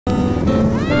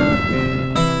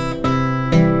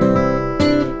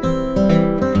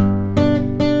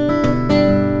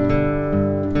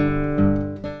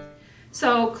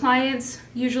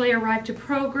usually arrive to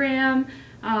program,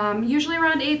 usually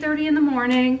around 8:30 in the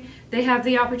morning. They have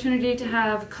the opportunity to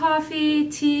have coffee,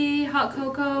 tea, hot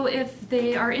cocoa if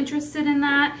they are interested in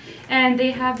that, and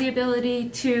they have the ability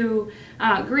to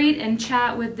greet and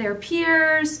chat with their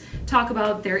peers, talk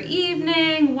about their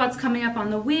evening, what's coming up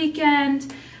on the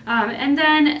weekend, and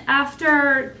then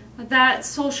after that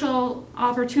social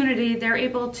opportunity, they're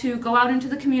able to go out into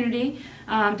the community,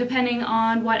 depending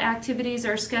on what activities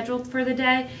are scheduled for the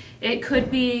day. It could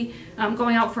be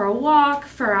going out for a walk,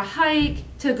 for a hike,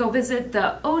 to go visit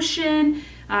the ocean,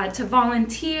 to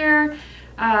volunteer,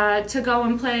 to go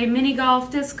and play mini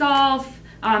golf, disc golf,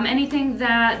 anything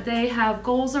that they have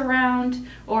goals around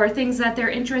or things that they're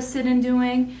interested in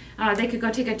doing. They could go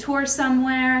take a tour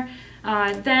somewhere.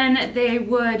 Then they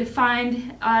would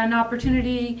find an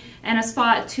opportunity and a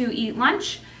spot to eat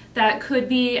lunch. That could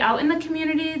be out in the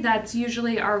community, that's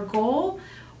usually our goal,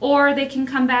 or they can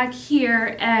come back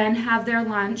here and have their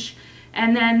lunch,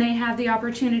 and then they have the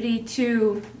opportunity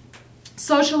to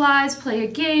socialize, play a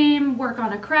game, work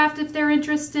on a craft if they're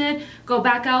interested, go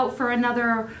back out for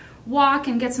another walk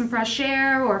and get some fresh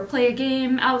air or play a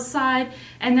game outside,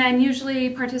 and then usually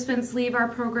participants leave our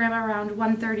program around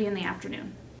 1:30 in the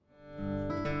afternoon.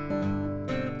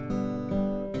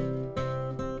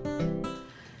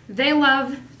 They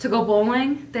love to go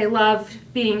bowling. They love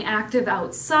being active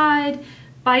outside.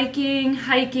 Biking,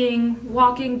 hiking,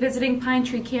 walking, visiting Pine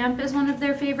Tree Camp is one of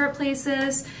their favorite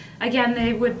places. Again,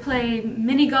 they would play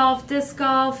mini golf, disc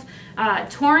golf,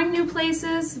 touring new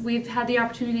places. We've had the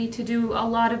opportunity to do a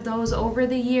lot of those over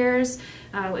the years.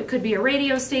 It could be a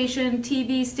radio station,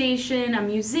 TV station, a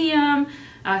museum,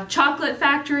 a chocolate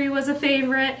factory was a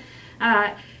favorite.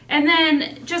 And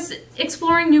then just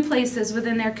exploring new places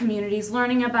within their communities,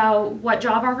 learning about what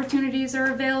job opportunities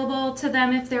are available to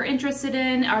them if they're interested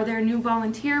in. Are there new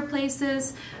volunteer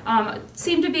places?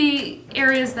 Seem to be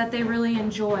areas that they really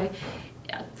enjoy.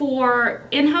 For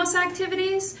in-house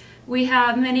activities, we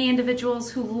have many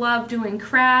individuals who love doing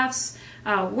crafts,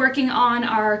 working on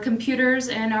our computers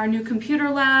in our new computer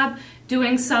lab,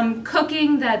 doing some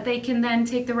cooking that they can then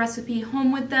take the recipe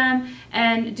home with them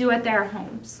and do at their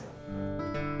homes.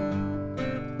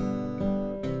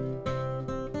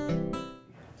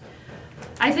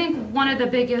 I think one of the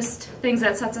biggest things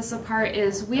that sets us apart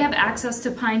is we have access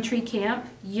to Pine Tree Camp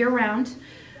year-round.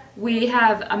 We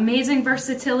have amazing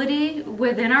versatility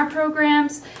within our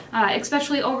programs,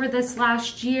 especially over this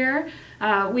last year.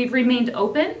 We've remained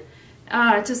open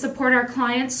to support our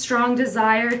clients' strong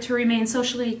desire to remain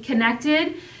socially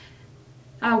connected.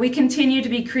 We continue to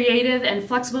be creative and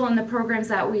flexible in the programs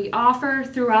that we offer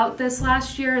throughout this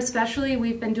last year, especially.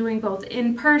 We've been doing both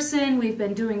in-person, we've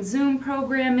been doing Zoom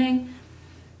programming.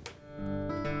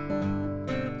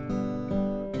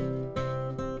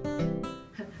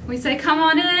 We say come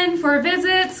on in for a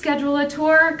visit, schedule a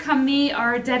tour, come meet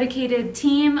our dedicated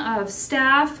team of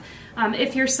staff.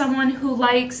 If you're someone who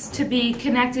likes to be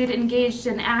connected, engaged,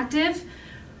 and active,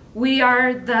 we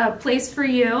are the place for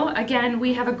you. Again,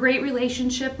 we have a great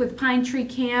relationship with Pine Tree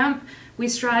Camp. We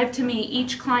strive to meet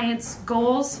each client's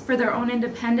goals for their own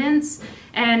independence,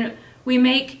 and we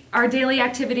make our daily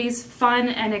activities fun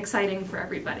and exciting for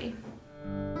everybody.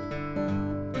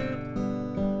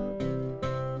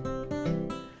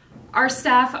 Our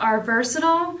staff are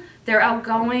versatile, they're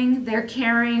outgoing, they're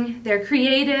caring, they're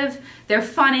creative, they're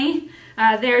funny,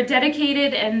 they're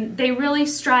dedicated, and they really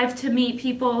strive to meet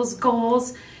people's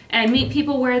goals and meet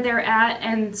people where they're at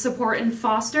and support and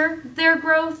foster their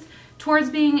growth towards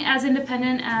being as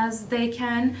independent as they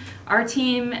can. Our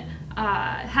team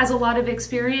has a lot of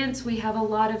experience. We have a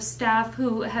lot of staff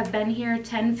who have been here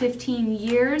 10, 15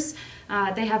 years.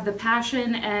 They have the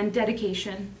passion and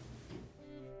dedication.